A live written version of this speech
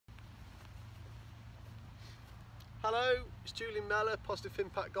Hello, it's Julian Mellor, Positive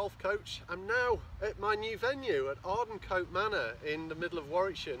Impact Golf Coach. I'm now at my new venue at Ardencote Manor in the middle of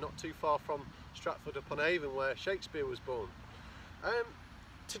Warwickshire, not too far from Stratford-upon-Avon where Shakespeare was born.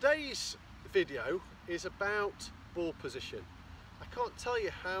 Today's video is about ball position. I can't tell you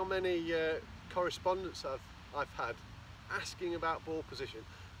how many correspondence I've had asking about ball position.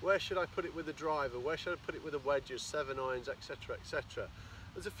 Where should I put it with the driver? Where should I put it with the wedges, 7-irons, etc, etc.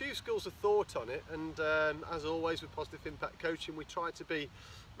 There's a few schools of thought on it, and as always with Positive Impact Coaching, we try to be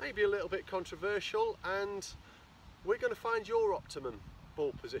maybe a little bit controversial, and we're going to find your optimum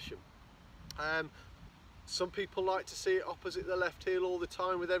ball position. Some people like to see it opposite the left heel all the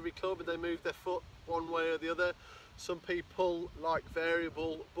time with every club, and they move their foot one way or the other. Some people like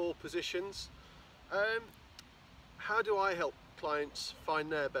variable ball positions. How do I help clients find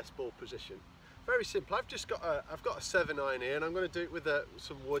their best ball position? Very simple. I've got a 7-iron here, and I'm going to do it with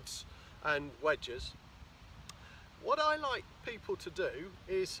some woods and wedges. What I like people to do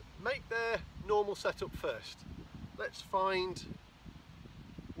is make their normal setup first. Let's find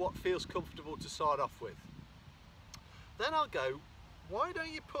what feels comfortable to start off with. Then I'll go, why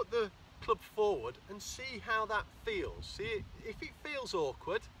don't you put the club forward and see how that feels? See, if it feels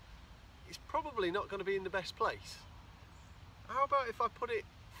awkward, it's probably not going to be in the best place. How about if I put it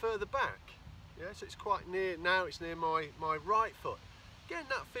further back? Yeah, so it's quite near, now it's near my right foot. Again,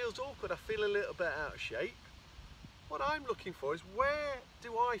 that feels awkward. I feel a little bit out of shape. What I'm looking for is, where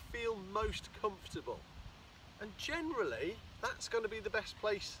do I feel most comfortable? And generally, that's going to be the best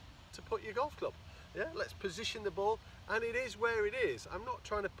place to put your golf club. Yeah, let's position the ball, and it is where it is. I'm not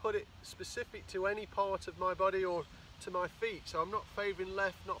trying to put it specific to any part of my body or to my feet. So I'm not favouring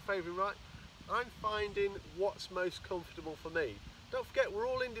left, not favouring right. I'm finding what's most comfortable for me. Don't forget, we're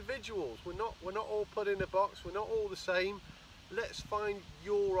all individuals. We're not all put in a box. We're not all the same. Let's find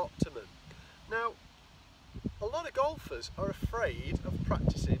your optimum. Now, a lot of golfers are afraid of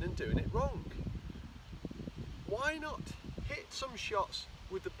practicing and doing it wrong. Why not hit some shots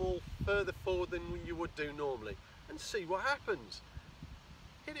with the ball further forward than you would do normally and see what happens?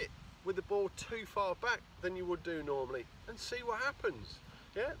 Hit it with the ball too far back than you would do normally and see what happens.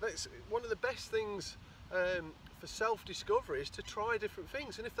 Yeah, that's one of the best things for self-discovery, is to try different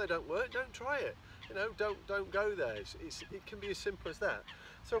things, and if they don't work, don't try it. You know, don't go there. It can be as simple as that.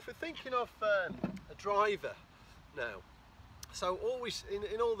 So if we're thinking of a driver now, so always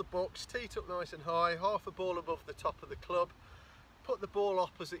in all the books, tee it up nice and high, half a ball above the top of the club, put the ball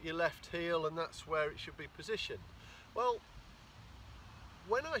opposite your left heel, and that's where it should be positioned. Well,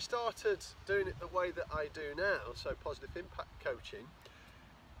 when I started doing it the way that I do now, so Positive Impact Coaching,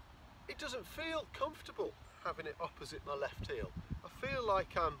 it doesn't feel comfortable having it opposite my left heel. I feel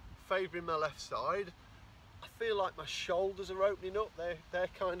like I'm favouring my left side. I feel like my shoulders are opening up. They're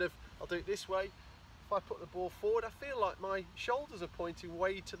kind of, I'll do it this way. If I put the ball forward, I feel like my shoulders are pointing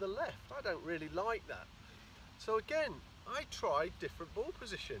way to the left. I don't really like that. So again, I tried different ball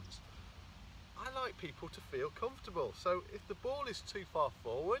positions. I like people to feel comfortable. So if the ball is too far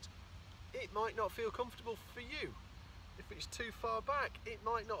forward, it might not feel comfortable for you. If it's too far back, it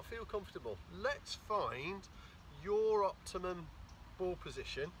might not feel comfortable. Let's find your optimum ball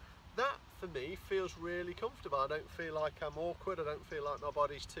position. That, for me, feels really comfortable. I don't feel like I'm awkward. I don't feel like my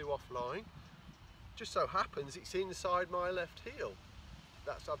body's too offline. Just so happens it's inside my left heel.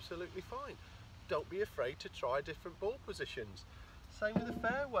 That's absolutely fine. Don't be afraid to try different ball positions. Same with a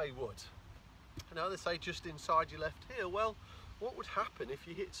fairway wood. I know they say just inside your left heel. Well, what would happen if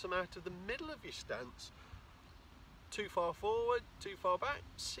you hit some out of the middle of your stance? Too far forward, too far back,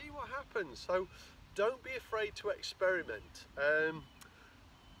 see what happens. So don't be afraid to experiment.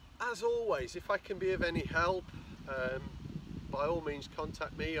 As always, if I can be of any help, by all means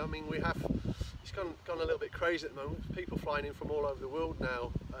contact me. I mean, it's gone a little bit crazy at the moment. People flying in from all over the world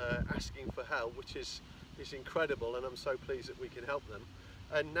now asking for help, which is incredible, and I'm so pleased that we can help them.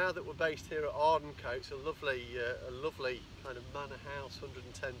 And now that we're based here at Ardencote, it's a lovely kind of manor house,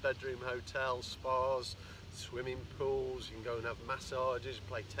 110 bedroom hotel, spas, swimming pools. You can go and have massages,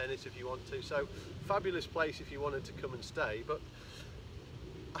 play tennis if you want to. So fabulous place if you wanted to come and stay. But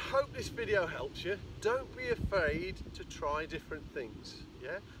I hope this video helps you. Don't be afraid to try different things.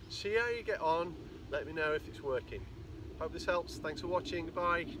 Yeah, see how you get on. Let me know if it's working. Hope this helps. Thanks for watching.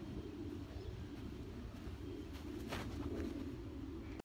 Bye.